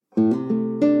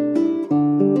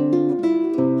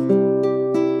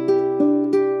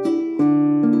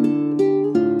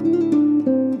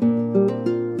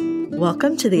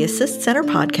Welcome to the Assist Center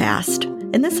podcast.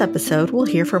 In this episode, we'll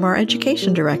hear from our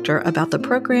education director about the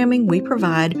programming we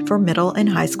provide for middle and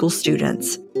high school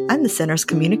students. I'm the center's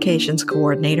communications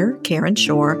coordinator, Karen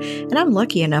Shore, and I'm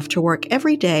lucky enough to work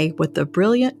every day with the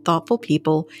brilliant, thoughtful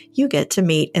people you get to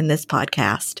meet in this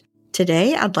podcast.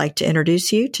 Today, I'd like to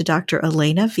introduce you to Dr.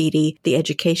 Elena Veety, the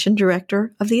education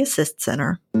director of the Assist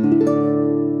Center.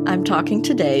 I'm talking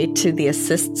today to the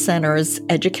Assist Center's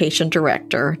education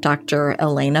director, Dr.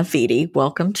 Elena Veety.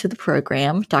 Welcome to the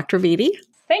program, Dr. Veety.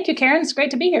 Thank you, Karen. It's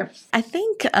great to be here. I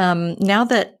think now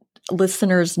that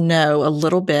listeners know a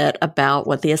little bit about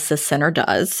what the Assist Center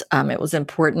does, it was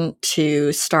important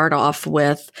to start off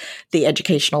with the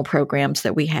educational programs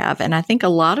that we have. And I think a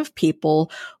lot of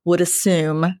people would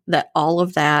assume that all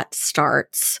of that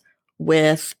starts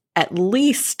with at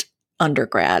least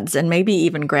undergrads and maybe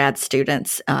even grad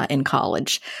students in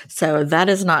college. So that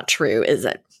is not true, is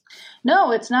it?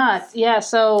 No, it's not. Yeah.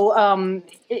 So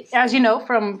as you know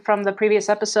from the previous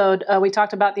episode, we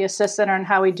talked about the Assist Center and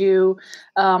how we do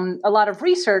a lot of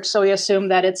research. So we assume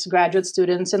that it's graduate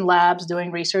students in labs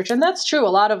doing research. And that's true. A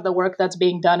lot of the work that's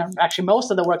being done, or actually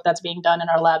most of the work that's being done in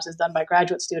our labs is done by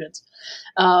graduate students.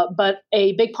 But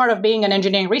a big part of being an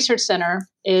engineering research center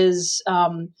is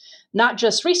not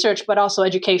just research, but also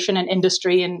education and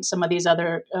industry and some of these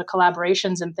other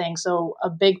collaborations and things. So a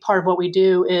big part of what we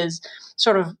do is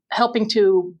sort of helping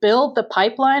to build the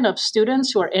pipeline of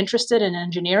students who are interested in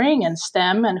engineering and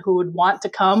STEM and who would want to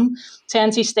come to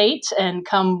NC State and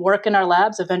come work in our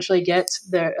labs, eventually get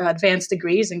their advanced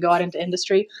degrees and go out into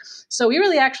industry. So we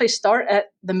really actually start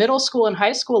at the middle school and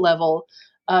high school level,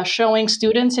 showing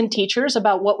students and teachers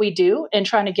about what we do and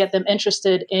trying to get them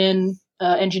interested in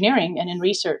engineering and in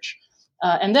research.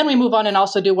 And then we move on and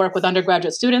also do work with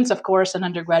undergraduate students, of course, and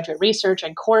undergraduate research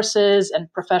and courses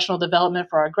and professional development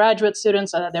for our graduate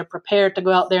students so that they're prepared to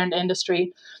go out there into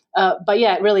industry. But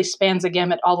yeah, it really spans the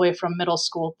gamut all the way from middle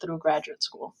school through graduate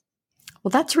school. Well,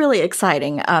 that's really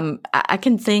exciting. I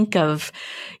can think of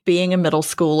being a middle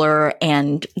schooler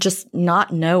and just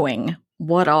not knowing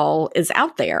what all is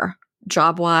out there,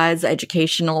 job-wise,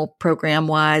 educational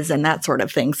program-wise, and that sort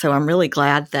of thing. So I'm really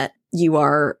glad that you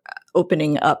are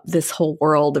opening up this whole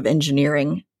world of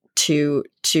engineering to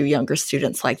younger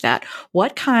students like that.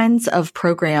 What kinds of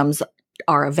programs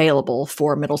are available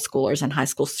for middle schoolers and high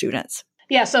school students?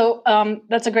 Yeah, so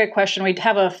that's a great question. We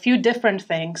have a few different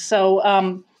things.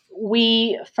 So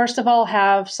we, first of all,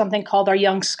 have something called our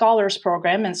Young Scholars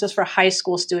Program, and this is for high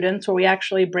school students, where we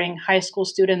actually bring high school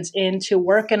students in to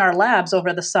work in our labs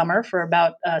over the summer for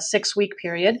about a 6-week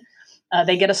period.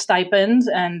 They get a stipend,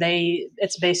 and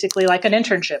it's basically like an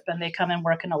internship, and they come and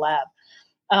work in a lab.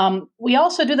 We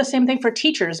also do the same thing for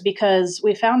teachers because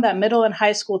we found that middle and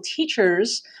high school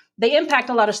teachers, they impact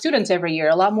a lot of students every year,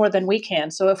 a lot more than we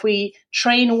can. So if we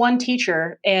train one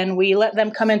teacher and we let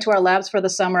them come into our labs for the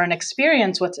summer and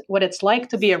experience what it's like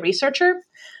to be a researcher,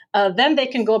 then they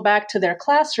can go back to their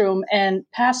classroom and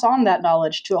pass on that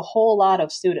knowledge to a whole lot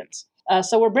of students.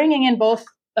 So we're bringing in both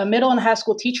middle and high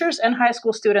school teachers and high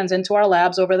school students into our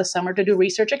labs over the summer to do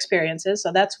research experiences.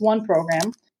 So that's one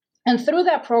program. And through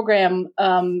that program,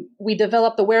 we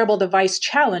developed the Wearable Device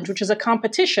Challenge, which is a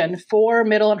competition for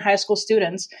middle and high school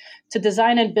students to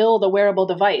design and build a wearable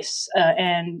device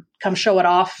and come show it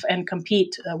off and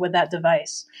compete with that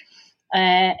device.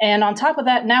 And on top of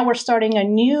that, now we're starting a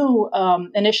new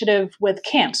initiative with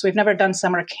camps. We've never done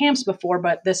summer camps before,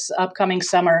 but this upcoming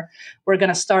summer, we're going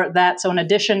to start that. So in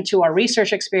addition to our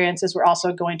research experiences, we're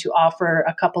also going to offer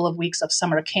a couple of weeks of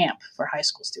summer camp for high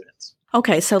school students.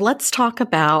 Okay, so let's talk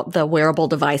about the Wearable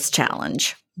Device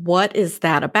Challenge. What is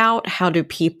that about? How do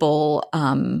people,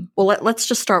 let's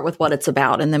just start with what it's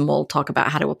about, and then we'll talk about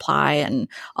how to apply and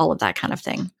all of that kind of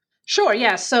thing. Sure,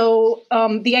 yeah. So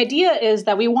the idea is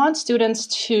that we want students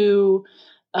to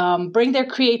bring their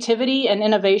creativity and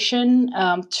innovation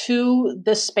to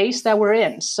the space that we're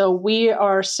in. So we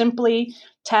are simply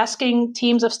tasking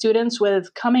teams of students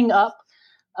with coming up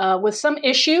with some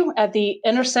issue at the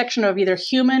intersection of either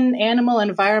human, animal,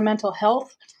 environmental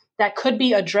health that could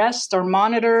be addressed or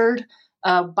monitored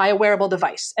by a wearable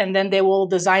device. And then they will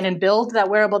design and build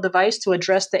that wearable device to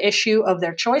address the issue of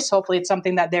their choice. Hopefully it's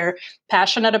something that they're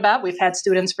passionate about. We've had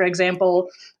students, for example,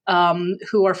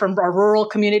 who are from our rural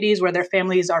communities where their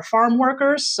families are farm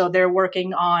workers. So they're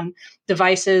working on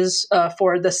devices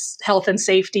for the health and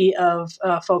safety of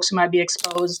folks who might be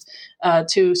exposed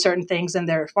to certain things in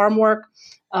their farm work.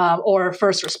 Or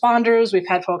first responders. We've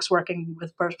had folks working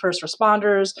with first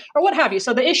responders or what have you.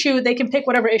 So the issue, they can pick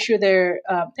whatever issue they're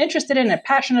interested in and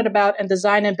passionate about and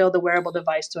design and build a wearable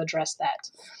device to address that.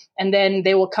 And then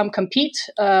they will come compete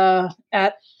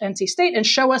at NC State and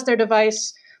show us their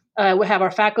device. We have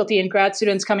our faculty and grad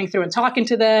students coming through and talking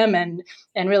to them and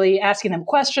really asking them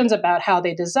questions about how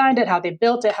they designed it, how they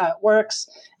built it, how it works.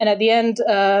 And at the end,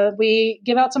 we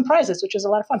give out some prizes, which is a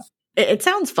lot of fun. It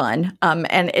sounds fun.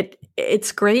 And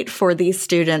it's great for these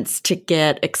students to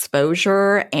get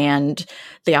exposure and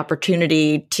the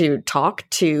opportunity to talk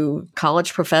to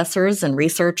college professors and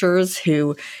researchers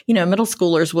who, middle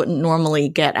schoolers wouldn't normally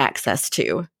get access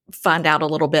to. Find out a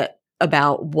little bit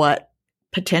about what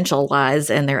potential lies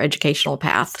in their educational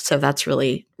path. So that's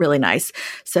really, really nice.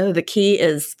 So the key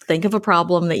is think of a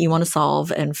problem that you want to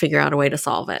solve and figure out a way to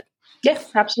solve it. Yeah,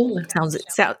 absolutely.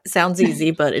 Sounds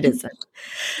easy, but it isn't.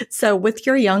 So with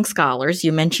your young scholars,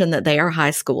 you mentioned that they are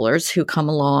high schoolers who come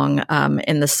along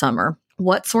in the summer.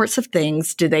 What sorts of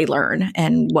things do they learn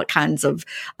and what kinds of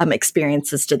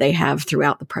experiences do they have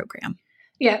throughout the program?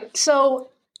 Yeah, so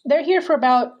they're here for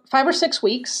about 5 or 6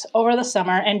 weeks over the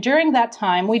summer. And during that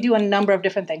time, we do a number of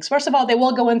different things. First of all, they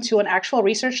will go into an actual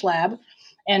research lab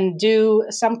and do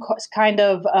some kind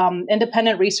of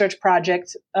independent research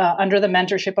project under the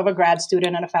mentorship of a grad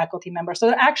student and a faculty member. So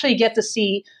they actually get to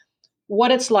see what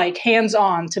it's like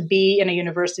hands-on to be in a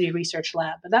university research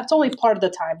lab. But that's only part of the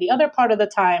time. The other part of the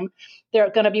time, they're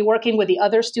going to be working with the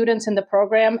other students in the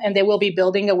program, and they will be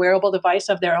building a wearable device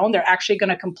of their own. They're actually going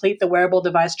to complete the wearable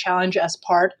device challenge as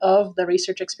part of the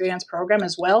research experience program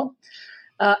as well.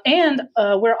 And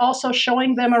we're also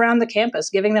showing them around the campus,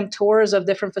 giving them tours of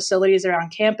different facilities around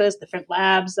campus, different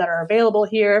labs that are available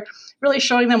here, really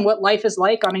showing them what life is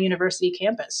like on a university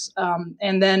campus.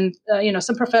 And then,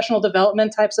 some professional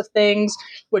development types of things.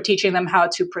 We're teaching them how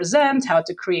to present, how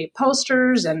to create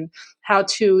posters, and how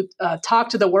to talk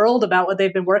to the world about what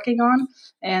they've been working on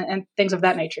and things of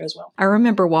that nature as well. I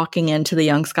remember walking into the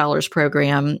Young Scholars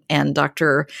Program and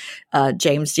Dr.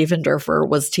 James Dievendorfer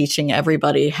was teaching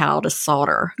everybody how to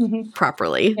solder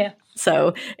properly. Yeah.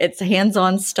 So it's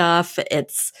hands-on stuff.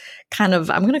 It's kind of,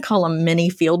 I'm going to call them mini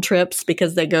field trips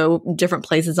because they go different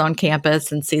places on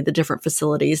campus and see the different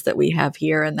facilities that we have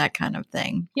here and that kind of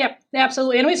thing. Yep,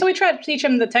 absolutely. And we try to teach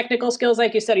them the technical skills.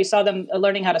 Like you said, you saw them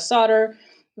learning how to solder.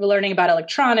 We're learning about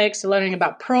electronics, learning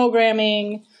about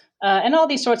programming, and all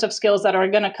these sorts of skills that are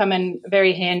going to come in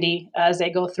very handy as they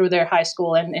go through their high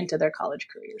school and into their college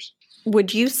careers.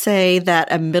 Would you say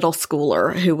that a middle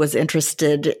schooler who was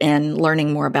interested in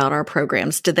learning more about our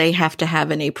programs, do they have to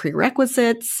have any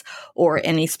prerequisites or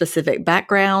any specific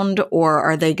background, or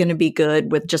are they going to be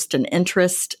good with just an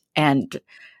interest and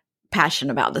passion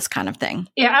about this kind of thing?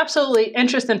 Yeah, absolutely.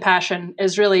 Interest and passion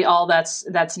is really all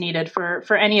that's needed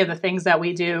for any of the things that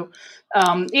we do,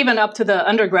 even up to the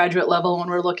undergraduate level when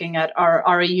we're looking at our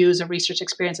REUs or research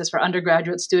experiences for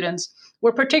undergraduate students.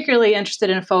 We're particularly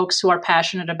interested in folks who are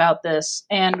passionate about this,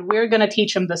 and we're going to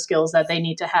teach them the skills that they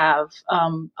need to have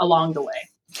along the way.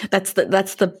 That's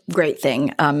the great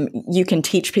thing. You can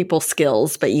teach people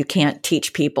skills, but you can't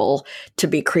teach people to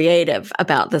be creative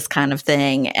about this kind of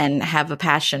thing and have a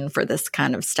passion for this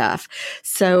kind of stuff.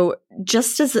 So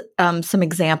just as some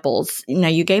examples,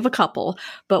 you gave a couple,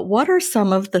 but what are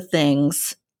some of the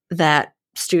things that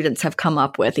students have come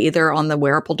up with, either on the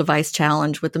wearable device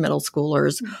challenge with the middle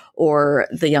schoolers or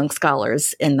the young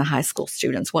scholars in the high school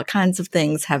students? What kinds of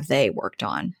things have they worked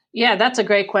on? Yeah, that's a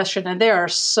great question. And there are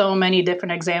so many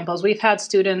different examples. We've had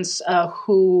students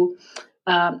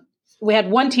we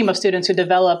had one team of students who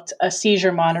developed a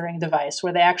seizure monitoring device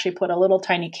where they actually put a little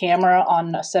tiny camera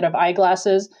on a set of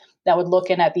eyeglasses that would look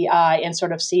in at the eye and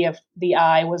sort of see if the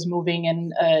eye was moving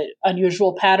in an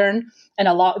unusual pattern. And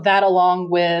along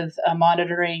with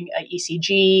monitoring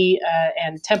ECG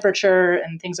and temperature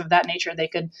and things of that nature, they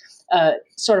could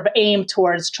sort of aim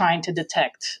towards trying to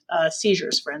detect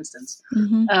seizures, for instance.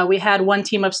 We had one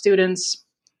team of students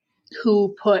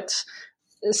who put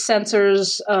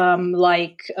sensors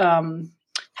like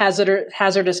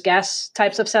hazardous gas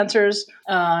types of sensors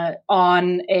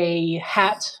on a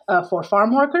hat for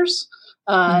farm workers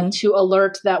to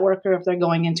alert that worker if they're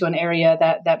going into an area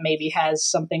that maybe has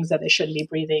some things that they shouldn't be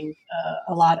breathing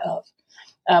a lot of.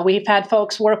 We've had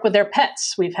folks work with their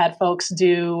pets. We've had folks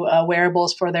do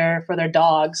wearables for their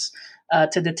dogs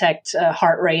to detect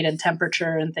heart rate and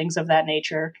temperature and things of that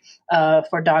nature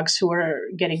for dogs who are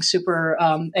getting super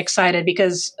excited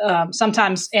because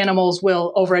sometimes animals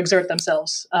will overexert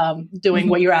themselves doing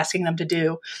what you're asking them to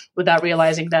do without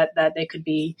realizing that they could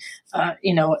be,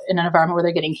 in an environment where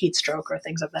they're getting heat stroke or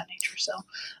things of that nature. So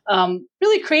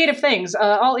really creative things.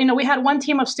 We had one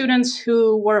team of students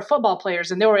who were football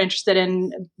players and they were interested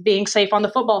in being safe on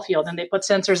the football field, and they put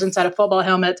sensors inside a football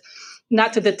helmet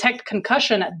not to detect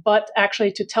concussion, but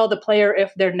actually to tell the player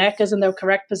if their neck is in the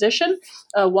correct position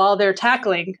while they're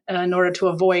tackling in order to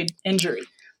avoid injury.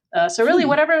 So really,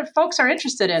 whatever folks are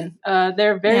interested in,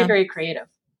 they're very, very creative.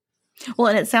 Well,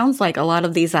 and it sounds like a lot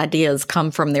of these ideas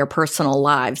come from their personal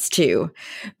lives too,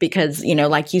 because,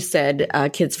 like you said,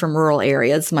 kids from rural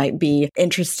areas might be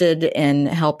interested in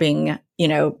helping,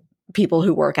 people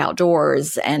who work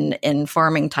outdoors and in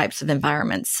farming types of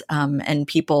environments, and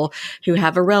people who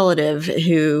have a relative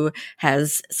who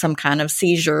has some kind of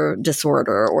seizure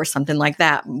disorder or something like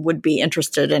that would be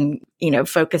interested in,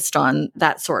 focused on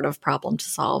that sort of problem to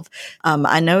solve.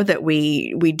 I know that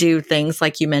we do things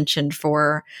like you mentioned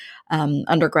for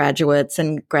undergraduates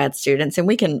and grad students, and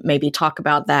we can maybe talk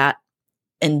about that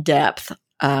in depth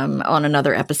on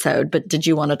another episode. But did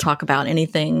you want to talk about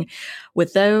anything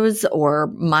with those or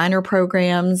minor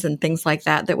programs and things like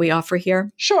that we offer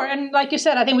here? Sure. And like you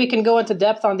said, I think we can go into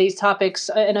depth on these topics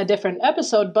in a different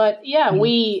episode. But yeah,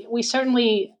 we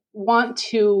certainly want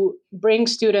to bring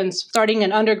students starting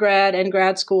in undergrad and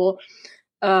grad school.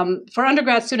 For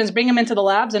undergrad students, bring them into the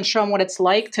labs and show them what it's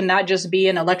like to not just be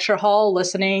in a lecture hall,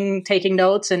 listening, taking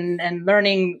notes and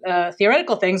learning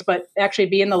theoretical things, but actually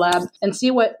be in the lab and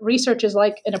see what research is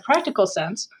like in a practical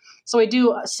sense. So we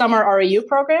do summer REU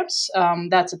programs.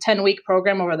 That's a 10-week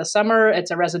program over the summer. It's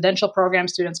a residential program.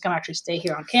 Students can actually stay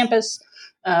here on campus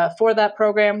for that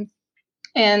program.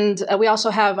 And we also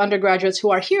have undergraduates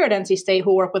who are here at NC State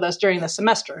who work with us during the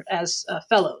semester as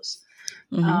fellows.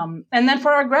 And then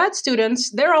for our grad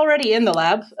students, they're already in the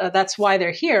lab. That's why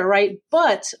they're here, right?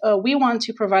 But we want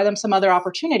to provide them some other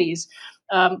opportunities,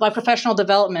 like professional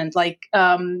development, like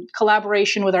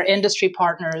collaboration with our industry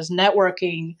partners,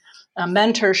 networking,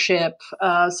 mentorship,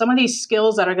 some of these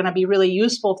skills that are going to be really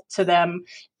useful to them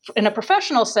in a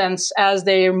professional sense as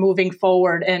they're moving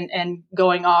forward and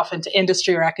going off into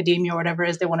industry or academia or whatever it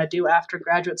is they want to do after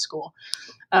graduate school.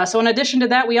 So in addition to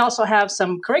that, we also have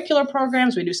some curricular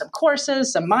programs. We do some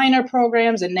courses, some minor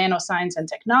programs in nanoscience and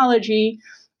technology,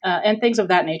 and things of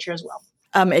that nature as well.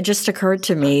 It just occurred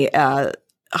to me,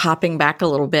 hopping back a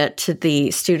little bit to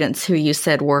the students who you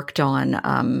said worked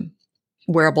on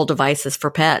wearable devices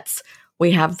for pets.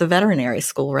 We have the veterinary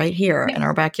school right here in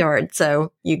our backyard.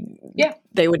 So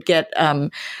they would get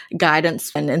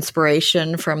guidance and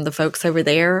inspiration from the folks over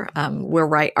there.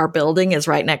 Our building is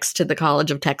right next to the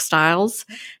College of Textiles,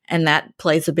 and that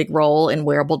plays a big role in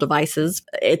wearable devices.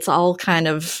 It's all kind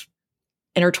of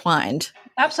intertwined.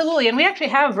 Absolutely. And we actually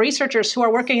have researchers who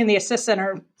are working in the Assist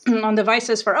Center on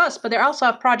devices for us, but they also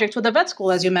have projects with the vet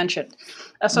school, as you mentioned.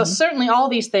 So certainly all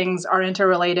these things are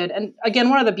interrelated. And again,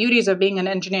 one of the beauties of being an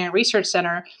engineering research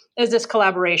center is this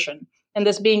collaboration and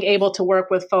this being able to work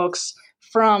with folks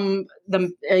from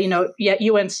the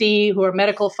UNC who are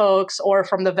medical folks, or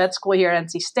from the vet school here at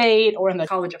NC State, or in the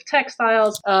College of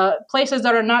Textiles, places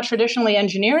that are not traditionally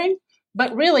engineering.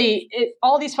 But really,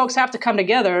 all these folks have to come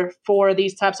together for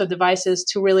these types of devices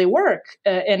to really work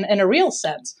in a real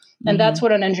sense. And that's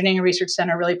what an engineering research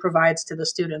center really provides to the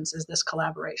students, is this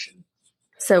collaboration.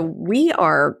 So we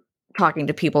are talking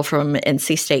to people from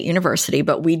NC State University,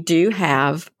 but we do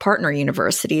have partner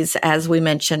universities, as we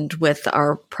mentioned with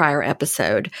our prior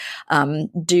episode.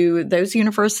 Do those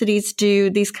universities do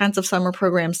these kinds of summer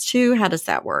programs too? How does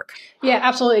that work? Yeah,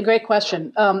 absolutely. Great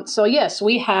question. So yes,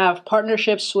 we have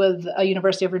partnerships with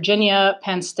University of Virginia,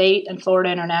 Penn State, and Florida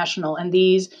International. And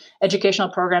these educational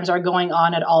programs are going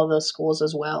on at all of those schools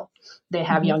as well. They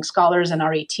have young scholars and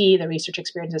RET, the research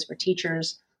experiences for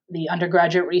teachers, the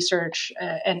undergraduate research,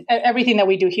 and everything that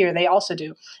we do here, they also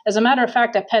do. As a matter of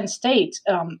fact, at Penn State,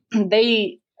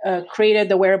 they created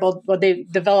they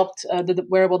developed the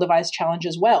wearable device challenge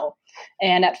as well.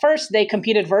 And at first, they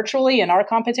competed virtually in our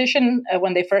competition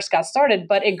when they first got started,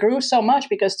 but it grew so much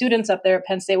because students up there at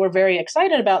Penn State were very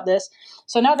excited about this.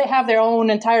 So now they have their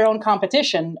entire own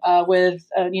competition with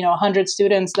 100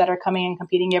 students that are coming and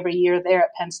competing every year there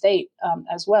at Penn State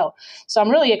as well. So I'm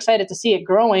really excited to see it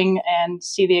growing and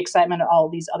see the excitement of all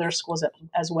these other schools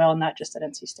as well, not just at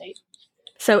NC State.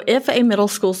 So if a middle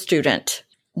school student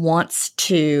wants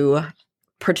to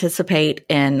participate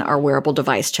in our wearable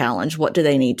device challenge, what do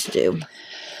they need to do?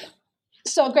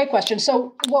 So great question.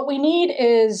 So what we need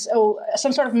is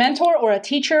some sort of mentor or a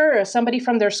teacher or somebody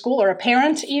from their school or a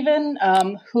parent even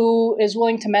who is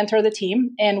willing to mentor the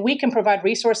team. And we can provide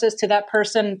resources to that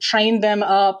person, train them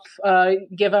up,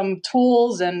 give them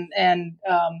tools and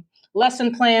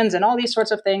lesson plans and all these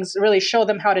sorts of things, really show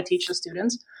them how to teach the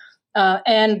students.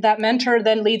 And that mentor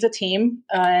then leads a team,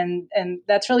 and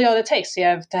that's really all it takes. You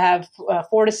have to have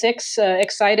 4 to 6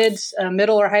 excited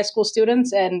middle or high school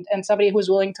students and somebody who's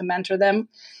willing to mentor them.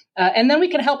 And then we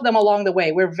can help them along the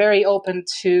way. We're very open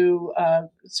to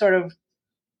sort of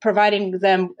providing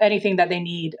them anything that they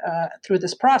need through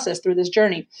this process, through this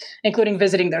journey, including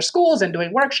visiting their schools and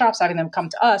doing workshops, having them come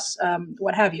to us,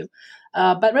 what have you.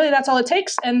 But really, that's all it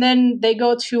takes. And then they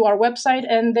go to our website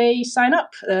and they sign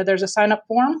up. There's a sign-up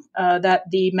form that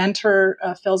the mentor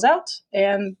fills out,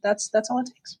 and that's all it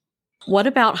takes. What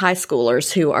about high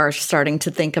schoolers who are starting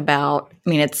to think about, I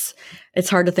mean, it's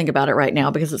hard to think about it right now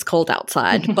because it's cold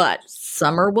outside, but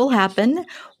summer will happen.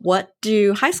 What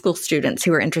do high school students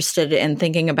who are interested in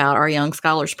thinking about our Young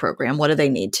Scholars Program, what do they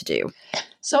need to do?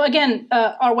 So again,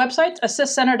 our website,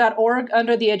 assistcenter.org,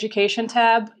 under the Education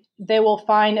tab, they will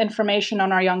find information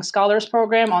on our Young Scholars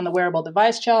Program, on the Wearable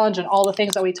Device Challenge, and all the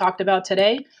things that we talked about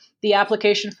today. The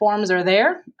application forms are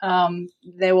there.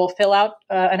 They will fill out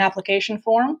an application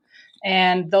form.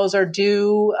 And those are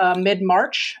due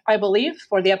mid-March, I believe,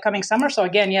 for the upcoming summer. So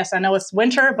again, yes, I know it's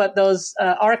winter, but those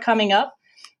are coming up.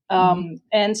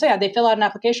 And so, yeah, they fill out an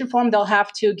application form. They'll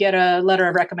have to get a letter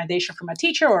of recommendation from a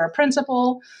teacher or a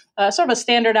principal, sort of a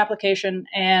standard application.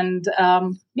 And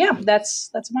that's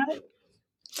about it.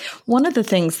 One of the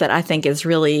things that I think is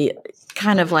really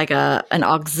kind of like an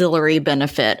auxiliary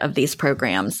benefit of these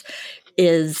programs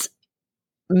is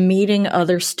meeting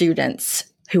other students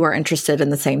who are interested in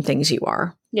the same things you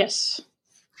are. Yes.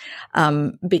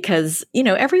 Because,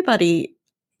 everybody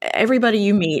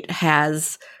you meet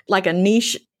has like a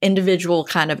niche individual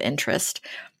kind of interest.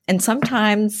 And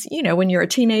sometimes, when you're a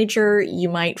teenager, you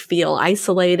might feel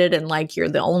isolated and like you're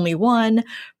the only one.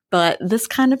 But this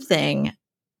kind of thing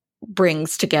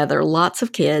brings together lots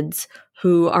of kids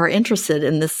who are interested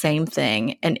in the same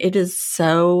thing. And it is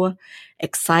so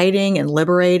exciting and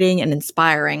liberating and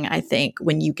inspiring, I think,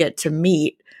 when you get to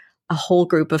meet a whole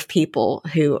group of people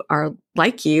who are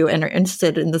like you and are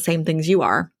interested in the same things you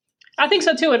are. I think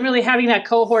so too. And really having that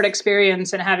cohort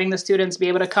experience and having the students be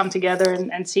able to come together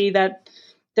and see that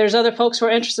there's other folks who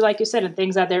are interested, like you said, in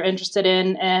things that they're interested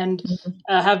in and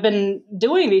have been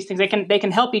doing these things. They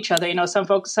can help each other.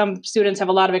 Some students have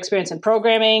a lot of experience in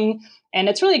programming, and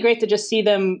it's really great to just see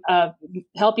them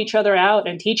help each other out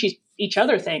and teach each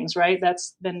other things, right?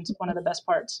 That's been one of the best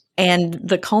parts. And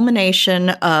the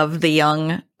culmination of the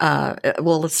young,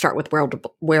 let's start with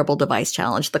Wearable Device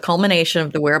Challenge. The culmination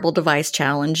of the Wearable Device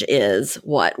Challenge is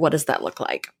what? What does that look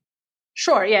like?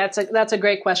 Sure. Yeah, that's a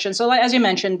great question. So as you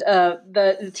mentioned,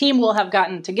 the team will have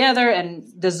gotten together and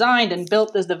designed and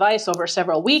built this device over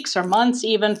several weeks or months,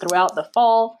 even throughout the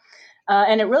fall.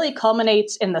 And it really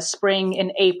culminates in the spring,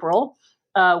 in April,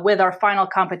 with our final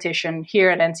competition here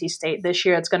at NC State. This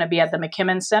year, it's going to be at the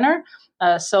McKimmon Center.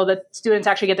 So the students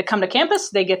actually get to come to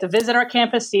campus. They get to visit our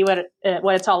campus, see what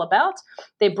it's all about.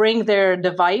 They bring their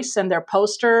device and their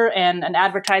poster and an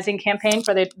advertising campaign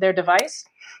for their device.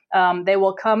 They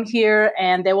will come here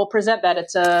and they will present that.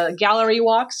 It's a gallery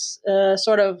walks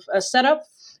sort of a setup,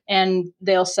 and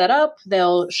they'll set up,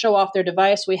 they'll show off their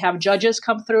device. We have judges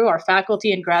come through. Our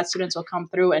faculty and grad students will come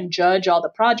through and judge all the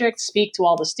projects, speak to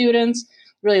all the students,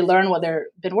 really learn what they've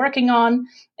been working on,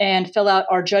 and fill out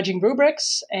our judging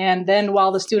rubrics. And then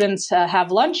while the students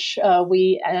have lunch,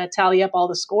 we tally up all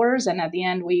the scores. And at the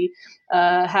end, we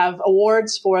have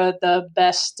awards for the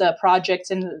best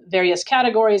projects in various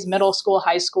categories: middle school,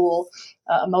 high school,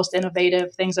 most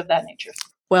innovative, things of that nature.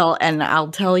 Well, and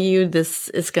I'll tell you, this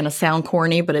is going to sound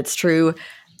corny, but it's true.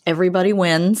 Everybody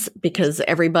wins because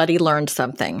everybody learned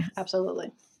something.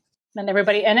 Absolutely. And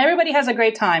everybody has a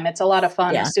great time. It's a lot of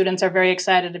fun. Yeah. The students are very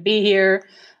excited to be here.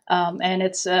 And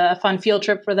it's a fun field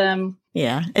trip for them.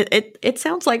 Yeah, it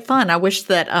sounds like fun. I wish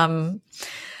that, I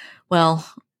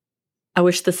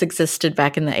wish this existed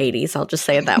back in the 80s. I'll just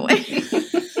say it that way.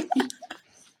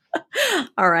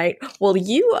 All right. Well,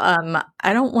 you,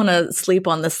 I don't want to sleep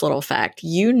on this little fact.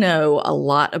 You know a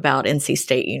lot about NC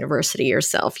State University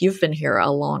yourself. You've been here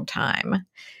a long time.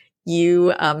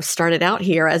 You started out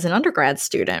here as an undergrad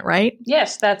student, right?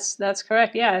 Yes, that's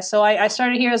correct. Yeah. So I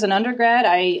started here as an undergrad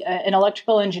in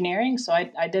electrical engineering. So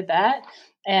I did that.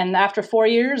 And after 4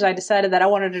 years, I decided that I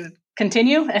wanted to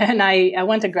continue. And I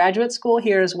went to graduate school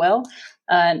here as well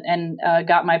and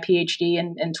got my PhD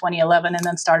in 2011, and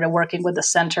then started working with the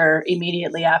center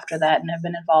immediately after that, and have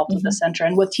been involved with the center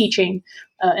and with teaching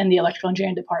in the electrical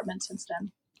engineering department since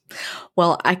then.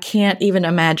 Well, I can't even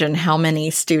imagine how many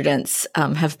students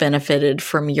have benefited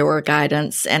from your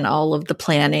guidance and all of the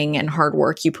planning and hard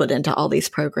work you put into all these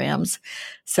programs.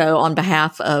 So on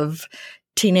behalf of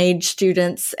teenage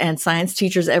students and science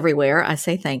teachers everywhere, I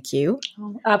say thank you.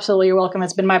 Absolutely. You're welcome.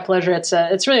 It's been my pleasure. It's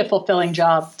really a fulfilling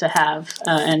job to have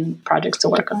and projects to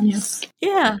work on. Yes.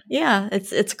 Yeah,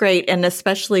 it's great, and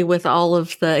especially with all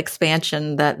of the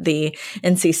expansion that the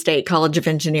NC State College of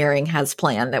Engineering has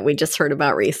planned that we just heard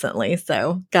about recently.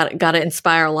 So got to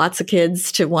inspire lots of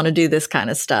kids to want to do this kind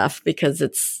of stuff because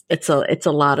it's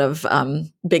a lot of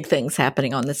big things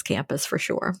happening on this campus for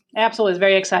sure. Absolutely, it's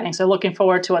very exciting. So looking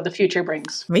forward to what the future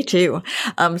brings. Me too.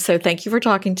 So thank you for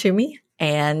talking to me,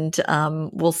 and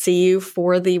we'll see you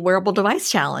for the Wearable Device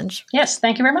Challenge. Yes,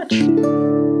 thank you very much.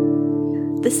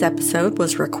 This episode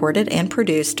was recorded and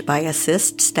produced by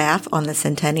Assist staff on the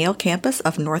Centennial campus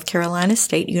of North Carolina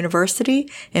State University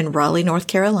in Raleigh, North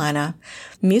Carolina.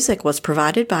 Music was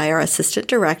provided by our Assistant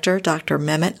Director, Dr.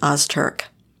 Mehmet Ozturk.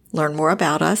 Learn more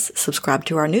about us, subscribe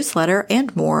to our newsletter,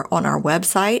 and more on our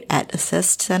website at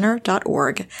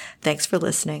assistcenter.org. Thanks for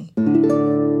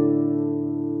listening.